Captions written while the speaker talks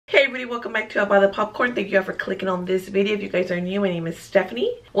everybody, welcome back to Up by the Popcorn. Thank you all for clicking on this video. If you guys are new, my name is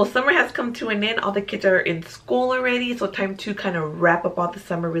Stephanie. Well, summer has come to an end. All the kids are in school already, so time to kind of wrap up all the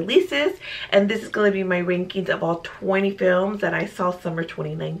summer releases. And this is going to be my rankings of all 20 films that I saw summer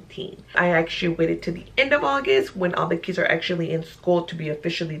 2019. I actually waited to the end of August when all the kids are actually in school to be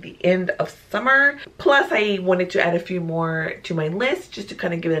officially the end of summer. Plus, I wanted to add a few more to my list just to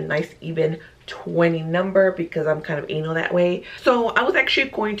kind of give it a nice even 20 number because I'm kind of anal that way. So I was actually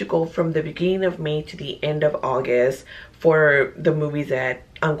going to go from the beginning of May to the end of August for the movies that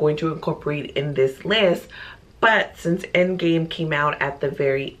I'm going to incorporate in this list. But since Endgame came out at the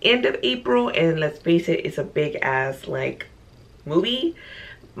very end of April, and let's face it, it's a big ass like movie.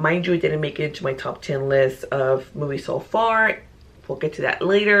 Mind you, it didn't make it into my top 10 list of movies so far. We'll get to that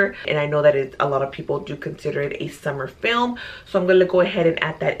later, and I know that a lot of people do consider it a summer film, so I'm gonna go ahead and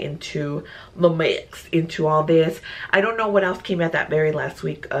add that into the mix, into all this. I don't know what else came out that very last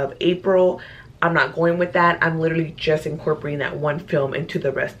week of April. I'm not going with that. I'm literally just incorporating that one film into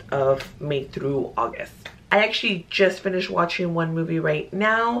the rest of May through August. I actually just finished watching one movie right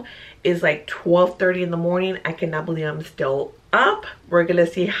now. It's like 12:30 in the morning. I cannot believe I'm still up. We're gonna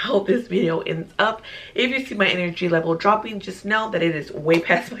see how this video ends up. If you see my energy level dropping, just know that it is way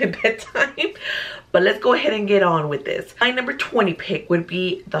past my bedtime. But let's go ahead and get on with this. My number 20 pick would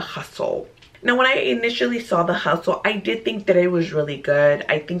be The Hustle. Now, when I initially saw The Hustle, I did think that it was really good.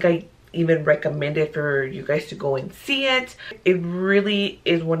 I think I even recommended for you guys to go and see it. It really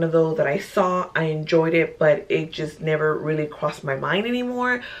is one of those that I saw, I enjoyed it, but it just never really crossed my mind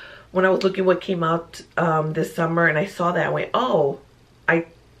anymore. When I was looking what came out this summer and I saw that, I went, oh, I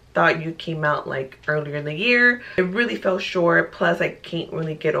thought you came out like earlier in the year. It really fell short. Plus, I can't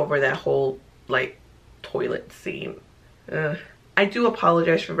really get over that whole like toilet scene. I do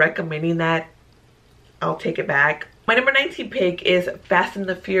apologize for recommending that. I'll take it back. My number 19 pick is Fast and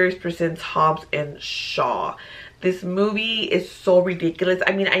the Furious presents Hobbs and Shaw. This movie is so ridiculous.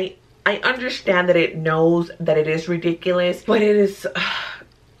 I mean, I understand that it knows that it is ridiculous, but it is...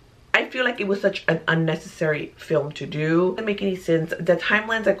 I feel like it was such an unnecessary film to do. It doesn't make any sense. The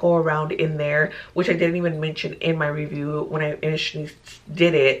timelines that go around in there, which I didn't even mention in my review when I initially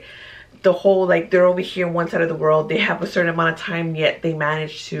did it. The whole, like, they're over here on one side of the world. They have a certain amount of time, yet they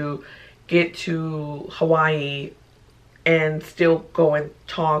manage to get to Hawaii and still go and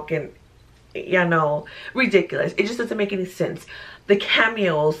talk, and you know, ridiculous. It just doesn't make any sense. The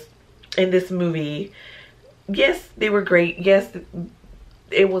cameos in this movie, yes, they were great. Yes,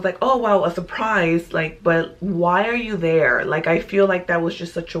 it was like, oh wow, a surprise, like, but why are you there? Like, I feel like that was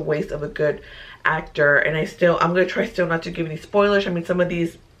just such a waste of a good actor. And I'm gonna try still not to give any spoilers. I mean, some of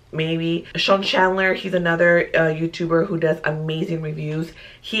these maybe. Sean Chandler, he's another YouTuber who does amazing reviews.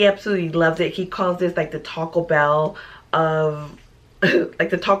 He absolutely loves it. He calls this like the Taco Bell of like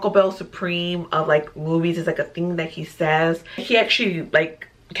the Taco Bell Supreme of like movies. Is like a thing that he says. He actually like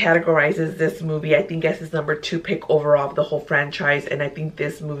categorizes this movie, I think, as his number 2 pick overall of the whole franchise, and I think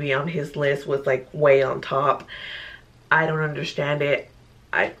this movie on his list was like way on top. I don't understand it.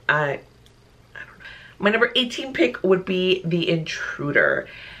 I don't know. My number 18 pick would be The Intruder.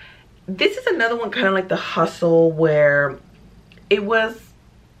 This is another one kind of like The Hustle, where it was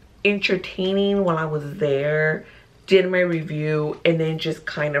entertaining while I was there, did my review, and then just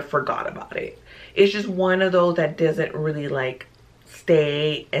kind of forgot about it. It's just one of those that doesn't really like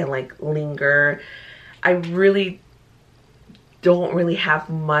stay and like linger. I really don't really have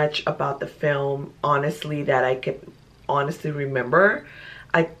much about the film, honestly, that I could honestly remember.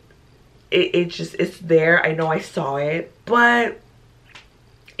 It's there. I know I saw it, but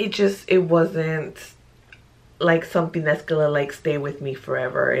it wasn't like something that's gonna like stay with me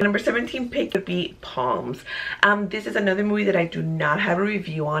forever. And number 17 pick would be Palms. This is another movie that I do not have a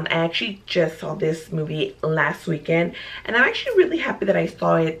review on. I actually just saw this movie last weekend, and I'm actually really happy that I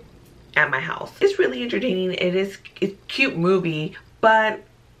saw it at my house. It's really entertaining. It's a cute movie, but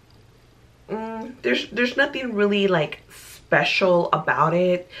there's nothing really like special about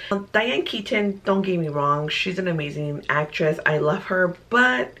it. Diane Keaton, don't get me wrong, she's an amazing actress. I love her,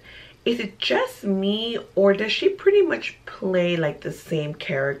 but is it just me, or does she pretty much play like the same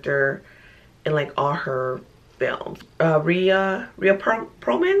character in like all her films? Rhea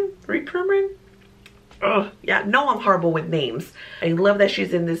Perlman? Yeah, no, I'm horrible with names. I love that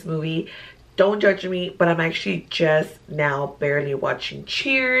she's in this movie. Don't judge me, but I'm actually just now barely watching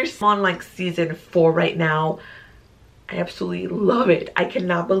Cheers. I'm on like season 4 right now. I absolutely love it. I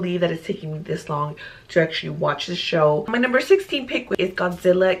cannot believe that it's taking me this long to actually watch the show. My number 16 pick is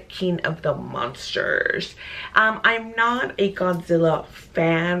Godzilla King of the Monsters. I'm not a Godzilla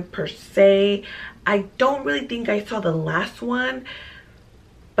fan per se. I don't really think I saw the last one,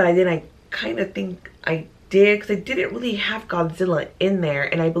 but I kind of think I did, because I didn't really have Godzilla in there,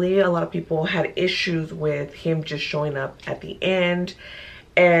 and I believe a lot of people had issues with him just showing up at the end.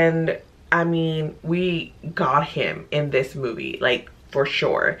 And I mean, we got him in this movie, like, for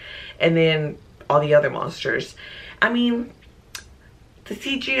sure. And then all the other monsters. I mean, the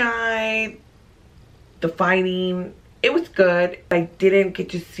CGI, the fighting, it was good. I didn't get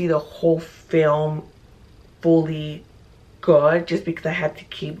to see the whole film fully good, just because I had to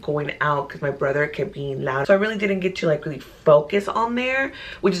keep going out because my brother kept being loud. So I really didn't get to like really focus on there,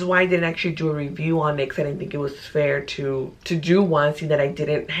 which is why I didn't actually do a review on it, because I didn't think it was fair to do one, seeing that I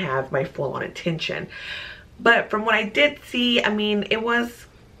didn't have my full-on attention. But from what I did see, I mean, it was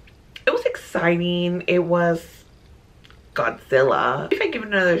exciting. It was Godzilla. If I give it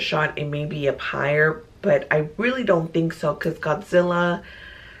another shot, it may be up higher, but I really don't think so, because Godzilla,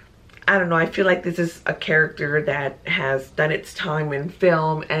 I don't know, I feel like this is a character that has done its time in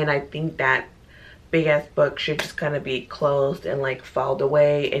film, and I think that big ass book should just kind of be closed and like filed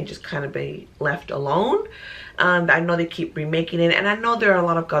away and just kind of be left alone. I know they keep remaking it, and I know there are a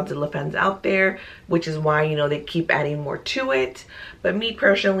lot of Godzilla fans out there, which is why, you know, they keep adding more to it. But me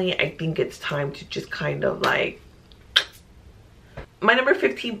personally, I think it's time to just kind of like... My number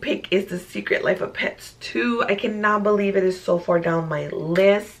 15 pick is The Secret Life of Pets 2. I cannot believe it is so far down my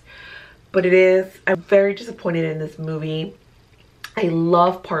list, but it is. I'm very disappointed in this movie. I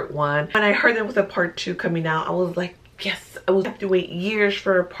love part 1. When I heard there was a part 2 coming out, I was like, yes, I will have to wait years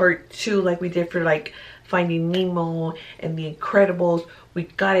for a part 2 like we did for like Finding Nemo and The Incredibles. We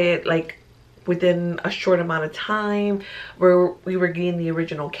got it like within a short amount of time, where we were getting the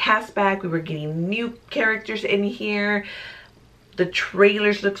original cast back. We were getting new characters in here. The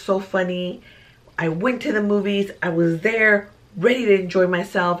trailers look so funny. I went to the movies. I was there ready to enjoy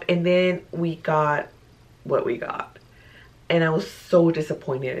myself, and then we got what we got, and I was so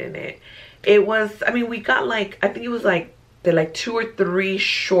disappointed in it. It was, I mean, we got like, I think it was like the like 2 or 3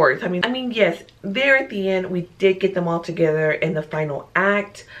 shorts. I mean yes, there at the end we did get them all together in the final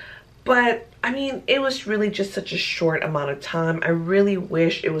act, but I mean, it was really just such a short amount of time. I really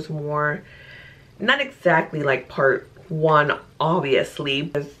wish it was more, not exactly like part 1 obviously,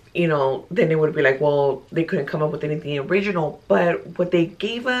 because, you know, then it would be like, well, they couldn't come up with anything original. But what they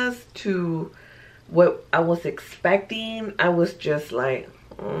gave us to what I was expecting, I was just like,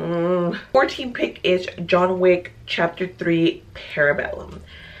 14 pick is John Wick Chapter 3 Parabellum.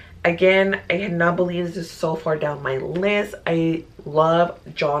 Again, I cannot believe this is so far down my list. I love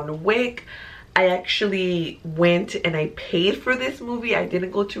John Wick. I actually went and I paid for this movie. I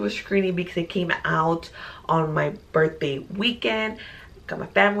didn't go to a screening because it came out on my birthday weekend. Got my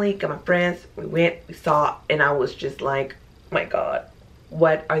family, got my friends, we went, we saw, and I was just like, oh my god,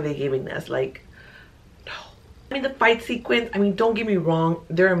 what are they giving us? Like, no. I mean, the fight sequence, I mean, don't get me wrong,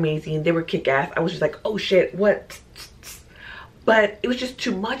 they're amazing, they were kick-ass. I was just like, oh shit, what? But it was just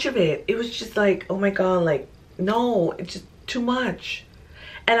too much of it. It was just like, oh my god, like, no, it's just too much.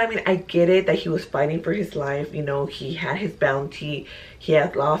 And I mean, I get it that he was fighting for his life, you know, he had his bounty, he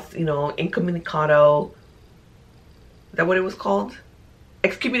had lost, you know, incommunicado. Is that what it was called?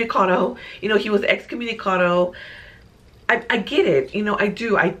 Excommunicado. You know, he was excommunicado. I get it, you know, I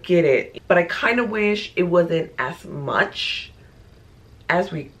get it, but I kind of wish it wasn't as much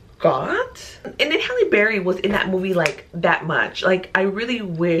as we got. And then Halle Berry was in that movie like that much. Like, I really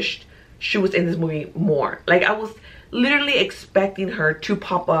wished she was in this movie more. Like, I was literally expecting her to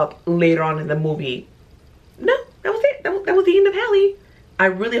pop up later on in the movie. No, that was it. That was the end of Halle. I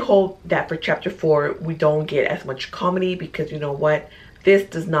really hope that for Chapter 4 we don't get as much comedy, because you know what? This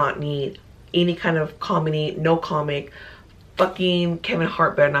does not need any kind of comedy, no comic. Fucking Kevin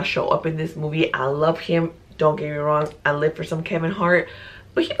Hart better not show up in this movie. I love him, don't get me wrong. I live for some Kevin Hart,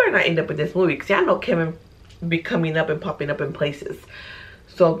 but he better not end up in this movie, because I know Kevin be coming up and popping up in places.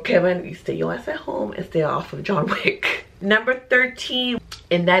 So Kevin, you stay your ass at home and stay off of John Wick. Number 13,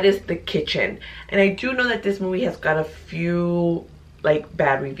 and that is The Kitchen. And I do know that this movie has got a few like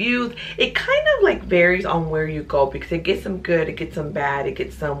bad reviews. It kind of like varies on where you go, because it gets some good, it gets some bad, it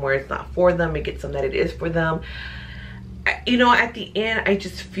gets some where it's not for them, it gets some that it is for them. You know, at the end, I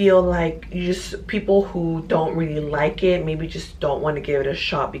just feel like people who don't really like it maybe just don't want to give it a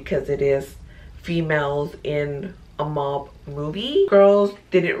shot, because it is females in a mob movie. Girls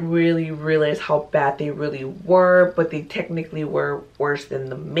didn't really realize how bad they really were, but they technically were worse than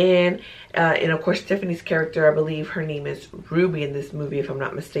the men. And of course, Tiffany's character, I believe her name is Ruby in this movie, if I'm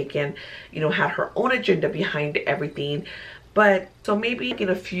not mistaken, you know, had her own agenda behind everything. But so maybe in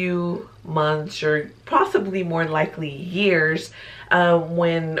a few months or possibly more likely years,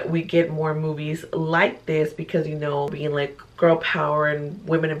 when we get more movies like this, because you know, being like girl power and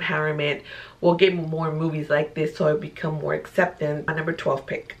women empowerment, we'll get more movies like this so it become more accepted. My number 12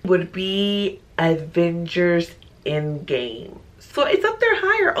 pick would be Avengers Endgame. So it's up there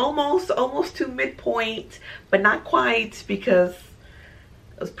higher, almost to midpoint, but not quite, because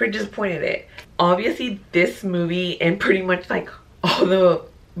I was pretty disappointed in it. Obviously this movie, and pretty much like all the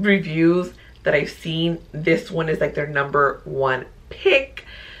reviews that I've seen, this one is like their number one pick.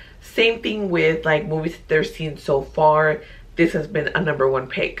 Same thing with like movies that they're seeing so far. This has been a number one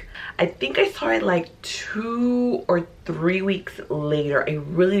pick. I think I saw it like 2 or 3 weeks later. I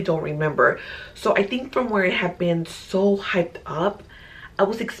really don't remember. So I think from where it had been so hyped up, I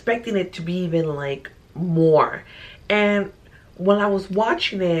was expecting it to be even like more. And when I was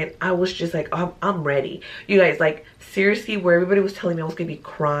watching it, I was just like, I'm ready. You guys, like seriously, where everybody was telling me I was gonna be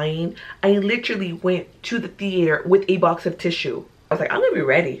crying, I literally went to the theater with a box of tissue. I was like, I'm gonna be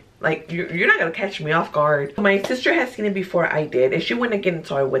ready. Like, you're not gonna catch me off guard. My sister has seen it before I did, and she went again and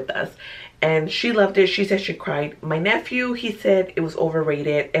saw it with us. And she loved it. She said she cried. My nephew, he said it was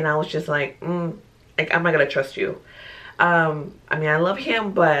overrated, and I was just like, like, I'm not gonna trust you. I mean, I love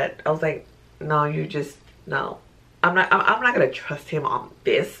him, but I was like, no, no. I'm not gonna trust him on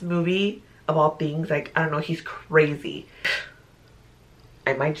this movie of all things. Like, I don't know, he's crazy.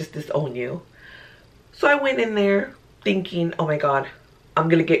 I might just disown you. So I went in there thinking, oh my god, I'm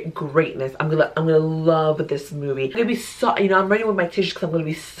gonna get greatness. I'm gonna love this movie. I'm gonna be you know, I'm ready with my tissues because I'm gonna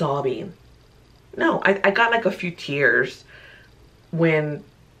be sobbing. No, I got like a few tears when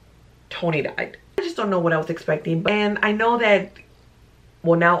Tony died. I just don't know what I was expecting. And I know that,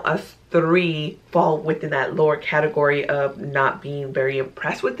 well, now us three fall within that lower category of not being very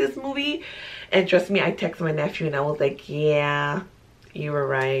impressed with this movie. And trust me, I texted my nephew and I was like, yeah, you were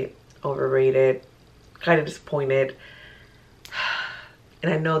right. Overrated. Kind of disappointed.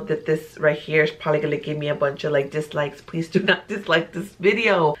 And I know that this right here is probably gonna give me a bunch of like dislikes. Please do not dislike this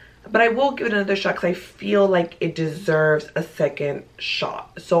video. But I will give it another shot because I feel like it deserves a second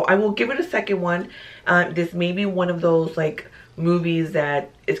shot. So I will give it a second one. This may be one of those like movies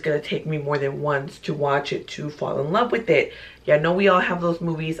that it's gonna take me more than once to watch it to fall in love with it. Yeah, I know we all have those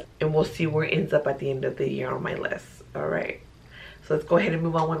movies, and we'll see where it ends up at the end of the year on my list. All right. So let's go ahead and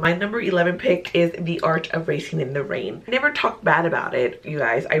move on. My number 11 pick is The Art of Racing in the Rain. I never talked bad about it, you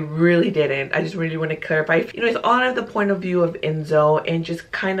guys. I really didn't. I just really want to clarify. You know, it's all out of the point of view of Enzo, and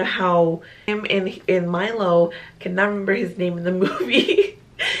just kind of how him and Milo, cannot remember his name in the movie,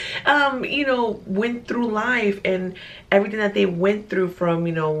 you know, went through life and everything that they went through from,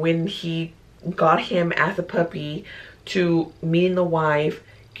 you know, when he got him as a puppy to meeting the wife,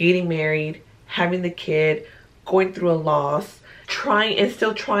 getting married, having the kid, going through a loss,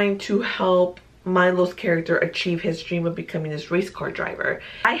 still trying to help Milo's character achieve his dream of becoming this race car driver.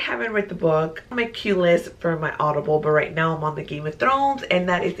 I haven't read the book on my queue list for my Audible, but right now I'm on the Game of Thrones, and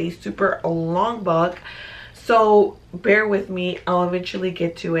that is a super long book. So bear with me, I'll eventually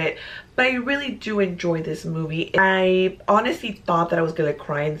get to it. But I really do enjoy this movie. I honestly thought that I was gonna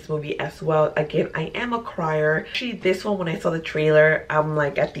cry in this movie as well. Again, I am a crier. Actually, this one, when I saw the trailer, I'm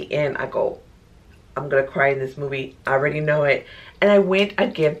like, at the end, I go, I'm gonna cry in this movie. I already know it. And I went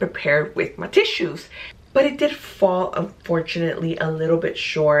again prepared with my tissues. But it did fall, unfortunately, a little bit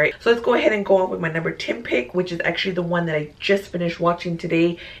short. So let's go ahead and go on with my number 10 pick, which is actually the one that I just finished watching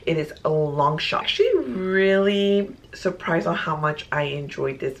today. It is A Long Shot. Actually really surprised on how much I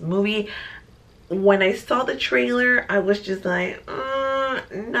enjoyed this movie. When I saw the trailer, I was just like,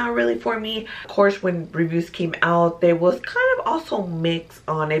 not really for me. Of course, when reviews came out, there was kind of also mixed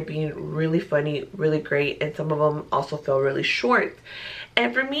on it being really funny, really great, and some of them also fell really short.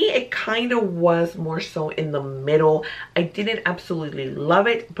 And for me, it kind of was more so in the middle. I didn't absolutely love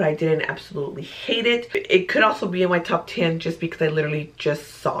it, but I didn't absolutely hate it. It could also be in my top 10 just because I literally just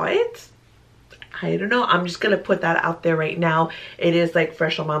saw it. I don't know. I'm just gonna put that out there right now. It is like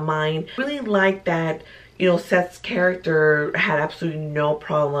fresh on my mind. Really like that, you know, Seth's character had absolutely no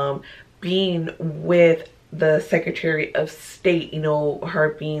problem being with the Secretary of State, you know, her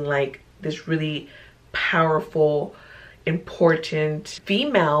being like this really powerful, important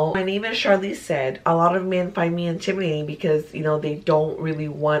female. And even Charlize said, a lot of men find me intimidating because, you know, they don't really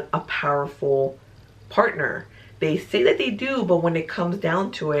want a powerful partner. They say that they do, but when it comes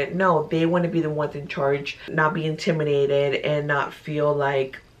down to it, no, they want to be the ones in charge, not be intimidated and not feel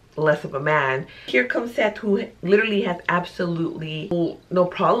like less of a man. Here comes Seth, who literally has absolutely no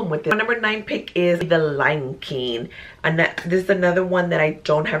problem with it. My number 9 pick is The Lion King, and this is another one that I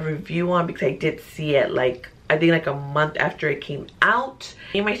don't have a review on because I did see it like I think like a month after it came out.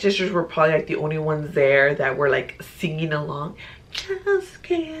 Me and my sisters were probably like the only ones there that were like singing along. Just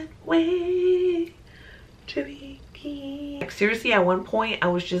can't wait to begin. Like seriously, at one point I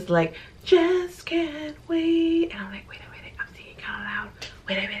was just like, just can't wait. And I'm like, wait a minute, I'm singing kind of loud.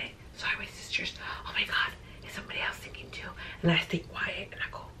 Wait a minute. Sorry, my sisters. Oh my god, is somebody else singing too? And I stay quiet and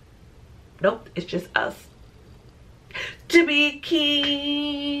I go, nope, it's just us. To be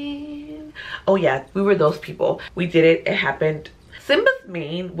king. Oh yeah, we were those people. We did it. It happened. Simba's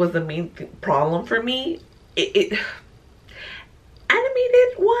mane was the main problem for me. It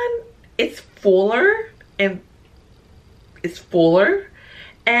animated one, it's fuller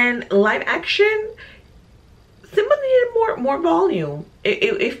and live action, Simba needed more volume.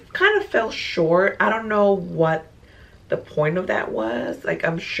 It kind of fell short. I don't know what the point of that was. Like,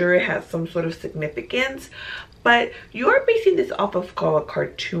 I'm sure it has some sort of significance, but you are basing this off of a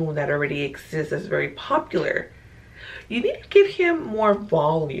cartoon that already exists, that's very popular. You need to give him more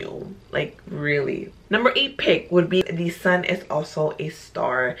volume, like really. Number 8 pick would be The Sun Is Also a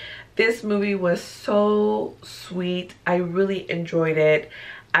Star. This movie was so sweet. I really enjoyed it.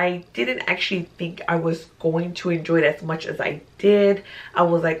 I didn't actually think I was going to enjoy it as much as I did. I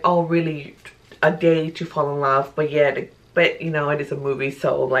was like, oh really, a day to fall in love. But yeah, but you know, it is a movie,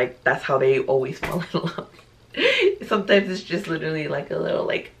 so like that's how they always fall in love. Sometimes it's just literally like a little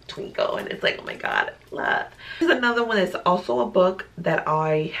like twinkle and it's like, oh my god, love. There's another one that's also a book that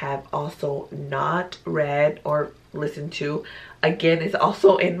I have also not read or listened to. Again, it's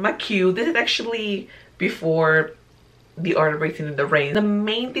also in my queue. This is actually before The Art of Racing in the Rain. The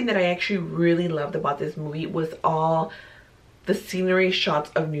main thing that I actually really loved about this movie was all the scenery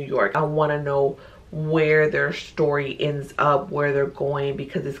shots of New York. I want to know where their story ends up, where they're going,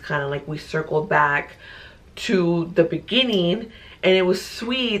 because it's kind of like we circled back to the beginning and it was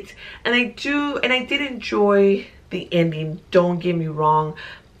sweet. And I did enjoy the ending, don't get me wrong,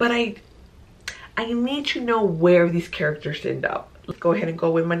 but I need to know where these characters end up. Let's go ahead and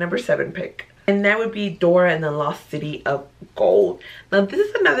go with my number 7 pick. And that would be Dora and the Lost City of Gold. Now this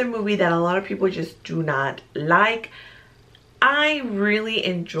is another movie that a lot of people just do not like. I really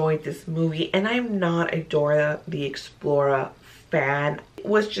enjoyed this movie, and I'm not a Dora the Explorer fan. It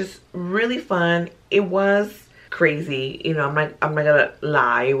was just really fun. It was crazy, you know, I'm not gonna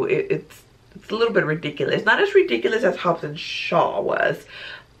lie. It's a little bit ridiculous. Not as ridiculous as Hobbs and Shaw was,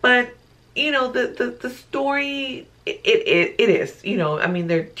 but you know, the story, it is, you know, I mean,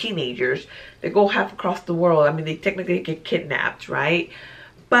 they're teenagers. They go half across the world. I mean, they technically get kidnapped, right?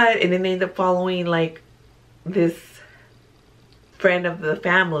 And then they end up following like this friend of the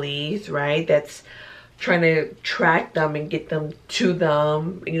family's, right, that's trying to track them and get them to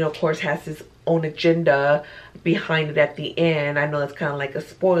them. You know, of course, has his own agenda behind it at the end. I know that's kind of like a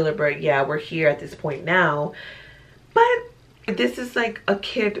spoiler, but yeah, we're here at this point now. But this is like a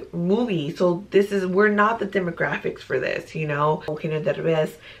kid movie, so we're not the demographics for this, you know. Eugenio Derbez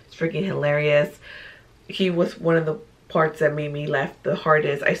is freaking hilarious. He was one of the parts that made me laugh the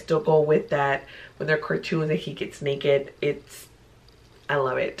hardest. I still go with that when they're cartoons and he gets naked. I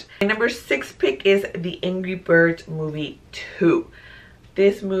love it. My number 6 pick is The Angry Birds Movie 2.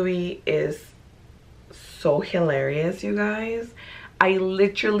 This movie is so hilarious, you guys.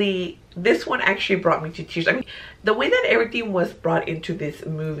 This one actually brought me to tears. I mean, the way that everything was brought into this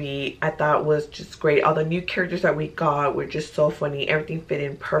movie, I thought was just great. All the new characters that we got were just so funny. Everything fit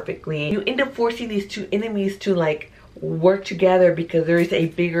in perfectly. You end up forcing these two enemies to like work together because there is a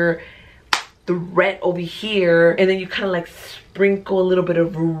bigger threat over here, and then you kind of like sprinkle a little bit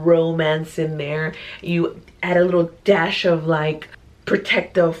of romance in there. You add a little dash of like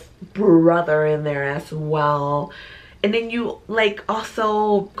protective brother in there as well, and then you like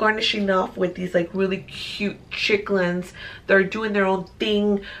also garnishing off with these like really cute chicklins that are doing their own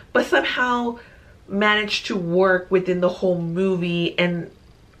thing but somehow manage to work within the whole movie and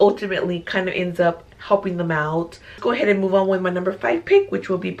ultimately kind of ends up helping them out. Let's go ahead and move on with my number 5 pick, which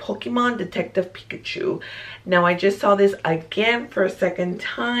will be Pokemon Detective Pikachu. Now I just saw this again for a second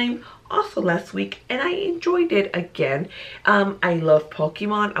time also last week and I enjoyed it again. I love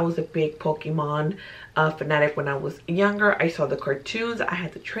Pokemon. I was a big Pokemon fanatic when I was younger. I saw the cartoons, I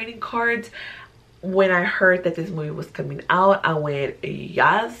had the trading cards. When I heard that this movie was coming out, I went,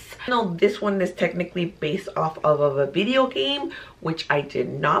 yes. No, this one is technically based off of a video game, which I did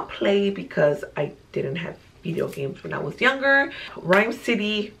not play because I didn't have video games when I was younger. Rhyme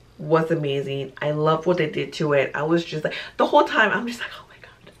City was amazing. I love what they did to it. I was just like, the whole time, I'm just like, oh my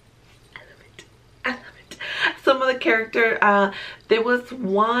god, I love it. I love it. Some of the character, there was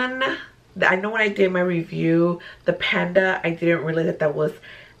one, I know when I did my review, the panda, I didn't realize that was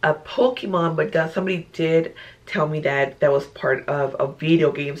a Pokemon, but somebody did tell me that that was part of a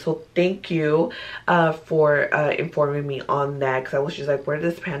video game. So thank you for informing me on that, because I was just like, where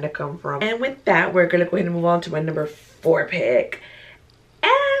did this panda come from? And with that, we're gonna go ahead and move on to my number 4 pick.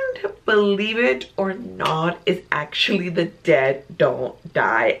 And believe it or not, it's actually The Dead Don't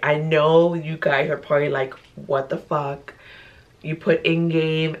Die. I know you guys are probably like, what the fuck? You put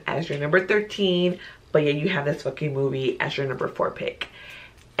Endgame as your number 13, but yeah, you have this fucking movie as your number 4 pick.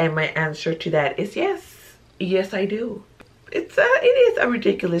 And my answer to that is yes. Yes, I do. It is a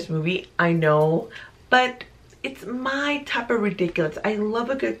ridiculous movie, I know, but it's my type of ridiculous. I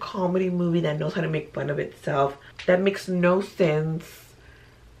love a good comedy movie that knows how to make fun of itself, that makes no sense.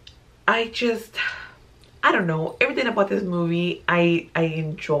 I don't know, everything about this movie I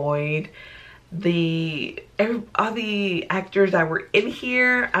enjoyed. All the actors that were in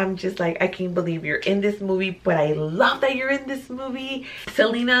here, I'm just like, I can't believe you're in this movie, but I love that you're in this movie.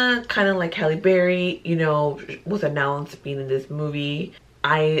 Selena, kind of like Halle Berry, you know, was announced being in this movie.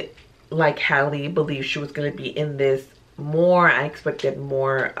 I, like Halle, believe she was going to be in this more. I expected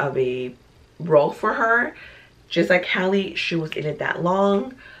more of a role for her. Just like Halle, she was in it that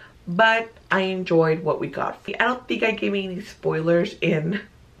long, but I enjoyed what we got. I don't think I gave any spoilers in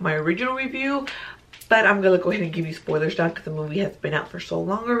my original review, but I'm gonna go ahead and give you spoilers now because the movie has been out for so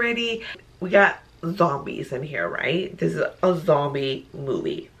long already. We got zombies in here, right? This is a zombie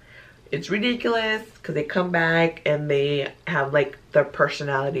movie. It's ridiculous because they come back and they have like the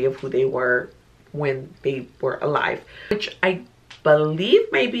personality of who they were when they were alive, which I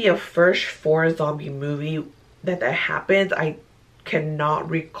believe may be a first for a zombie movie that happens. I cannot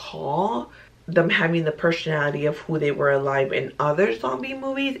recall them having the personality of who they were alive in other zombie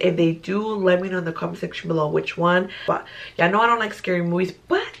movies. If they do, let me know in the comment section below which one. But yeah, I know I don't like scary movies,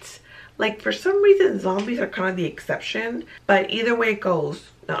 but like for some reason zombies are kind of the exception. But either way it goes,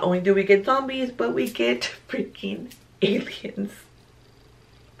 not only do we get zombies, but we get freaking aliens.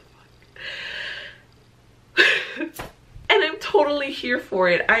 And I'm totally here for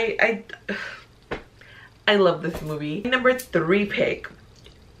it. I love this movie. Number 3 pick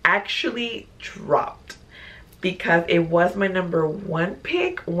actually dropped because it was my number 1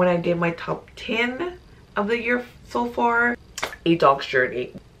 pick when I did my top 10 of the year so far. A Dog's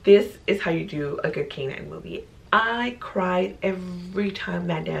Journey. This is how you do a good canine movie. I cried every time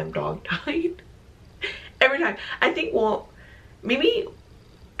that damn dog died. Every time. I think, well, maybe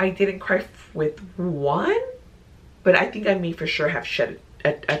I didn't cry with one, but I think I may for sure have shed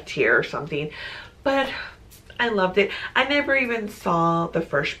a tear or something. But I loved it. I never even saw the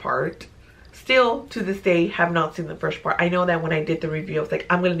first part. Still to this day have not seen the first part. I know that when I did the review I was like,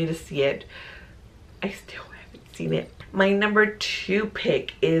 I'm gonna need to see it. I still haven't seen it. My number 2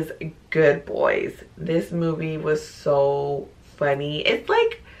 pick is Good Boys. This movie was so funny. It's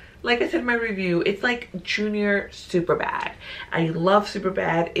like I said in my review, it's like Junior Superbad. I love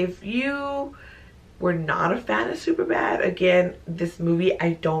Superbad. If you were not a fan of Superbad, again, this movie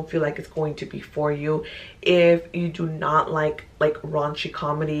I don't feel like it's going to be for you. If you do not like raunchy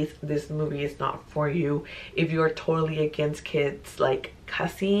comedies, this movie is not for you. If you are totally against kids like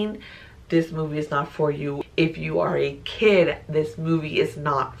cussing, this movie is not for you. If you are a kid, this movie is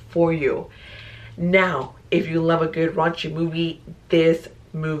not for you. Now, if you love a good raunchy movie, this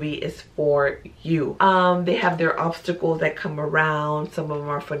movie is for you. They have their obstacles that come around. Some of them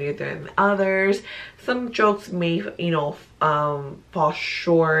are funnier than others. Some jokes may, you know, fall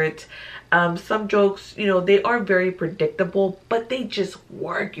short. Some jokes, you know, they are very predictable, but they just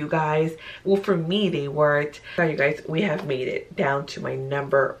work, you guys. Well, for me, they worked. Now, you guys, we have made it down to my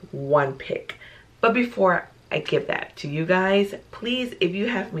number 1 pick. But before I give that to you guys, please, if you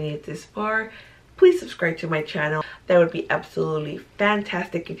have made it this far, please subscribe to my channel. That would be absolutely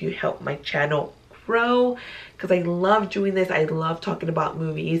fantastic if you help my channel grow, because I love doing this. I love talking about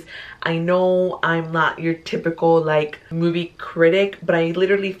movies. I know I'm not your typical like movie critic, but I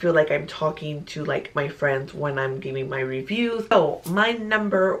literally feel like I'm talking to like my friends when I'm giving my reviews. So my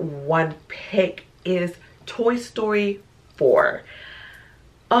number 1 pick is Toy Story 4.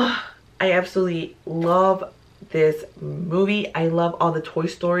 I absolutely love this movie. I love all the Toy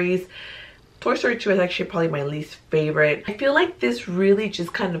Stories. Toy Story 2 is actually probably my least favorite. I feel like this really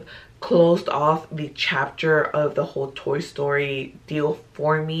just kind of closed off the chapter of the whole Toy Story deal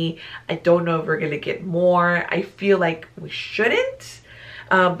for me. I don't know if we're gonna get more. I feel like we shouldn't,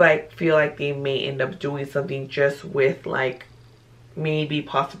 but I feel like they may end up doing something just with like maybe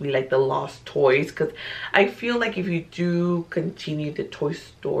possibly like the lost toys, because I feel like if you do continue the Toy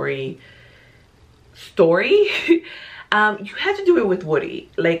Story story you have to do it with Woody.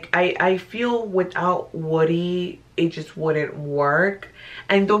 Like I feel without Woody it just wouldn't work.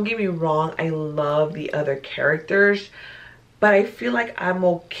 And don't get me wrong, I love the other characters, but I feel like I'm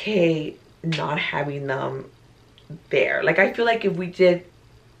okay not having them there. Like, I feel like if we did,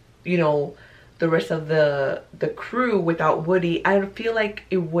 you know, the rest of the crew without Woody, I feel like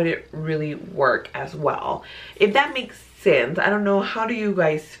it wouldn't really work as well, if that makes sense. I don't know, how do you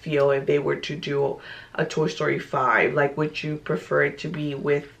guys feel if they were to do a Toy Story 5? Like, would you prefer it to be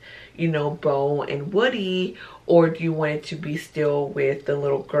with, you know, Bo and Woody, or do you want it to be still with the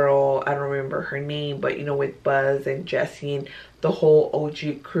little girl, I don't remember her name, but you know, with Buzz and Jessie and the whole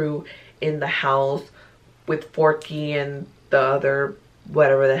OG crew in the house with Forky and the other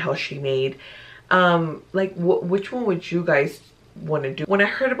whatever the hell she made? Like, which one would you guys want to do? When I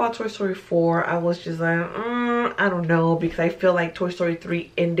heard about Toy Story 4, I was just like, I don't know, because I feel like Toy Story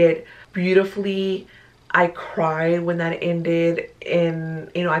 3 ended beautifully. I cried when that ended,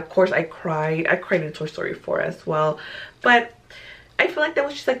 and you know, of course I cried in Toy Story 4 as well, but I feel like that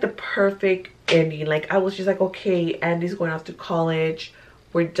was just like the perfect ending. Like, I was just like, okay, Andy's going off to college,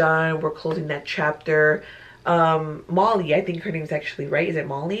 we're done, we're closing that chapter. Molly, I think her name's actually, right? Is it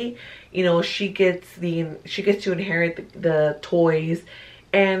Molly? You know, she gets to inherit the toys,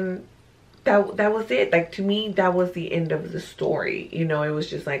 and that was it. Like, to me, that was the end of the story. You know, it was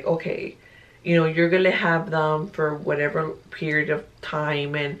just like, okay, you know, you're gonna have them for whatever period of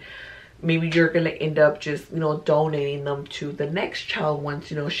time, and maybe you're gonna end up just, you know, donating them to the next child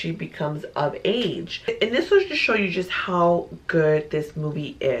once, you know, she becomes of age. And this was to show you just how good this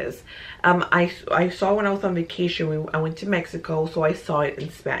movie is. I saw when I was on vacation, I went to Mexico, so I saw it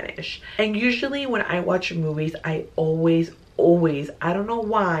in Spanish. And usually when I watch movies, I always, I don't know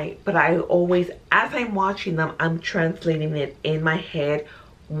why, but I always, as I'm watching them, I'm translating it in my head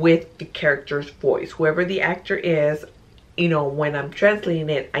with the character's voice, whoever the actor is. You know, when I'm translating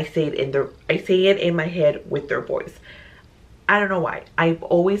it, I say it in my head with their voice. I don't know why. I've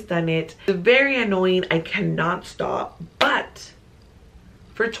always done it. It's very annoying. I cannot stop. But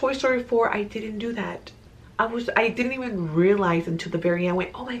for Toy Story 4, I didn't do that. I didn't even realize until the very end. I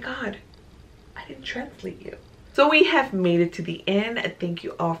went, oh my god, I didn't translate you. So we have made it to the end. Thank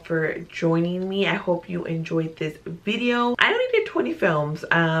you all for joining me. I hope you enjoyed this video. I only did 20 films,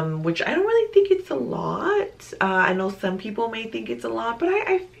 which I don't really think it's a lot. I know some people may think it's a lot, but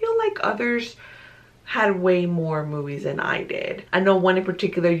I feel like others had way more movies than I did. I know one in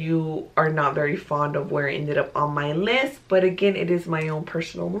particular you are not very fond of where it ended up on my list, but again, it is my own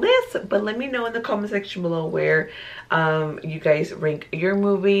personal list. But let me know in the comment section below where you guys rank your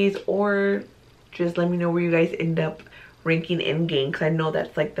movies, or just let me know where you guys end up ranking Endgame, because I know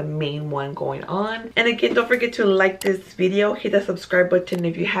that's like the main one going on. And again, don't forget to like this video, hit that subscribe button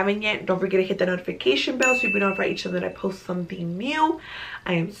if you haven't yet. Don't forget to hit the notification bell so you'll be notified each time that I post something new.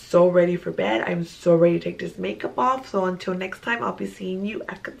 I am so ready for bed. I'm so ready to take this makeup off. So until next time, I'll be seeing you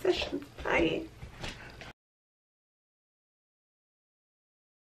at concessions. Bye.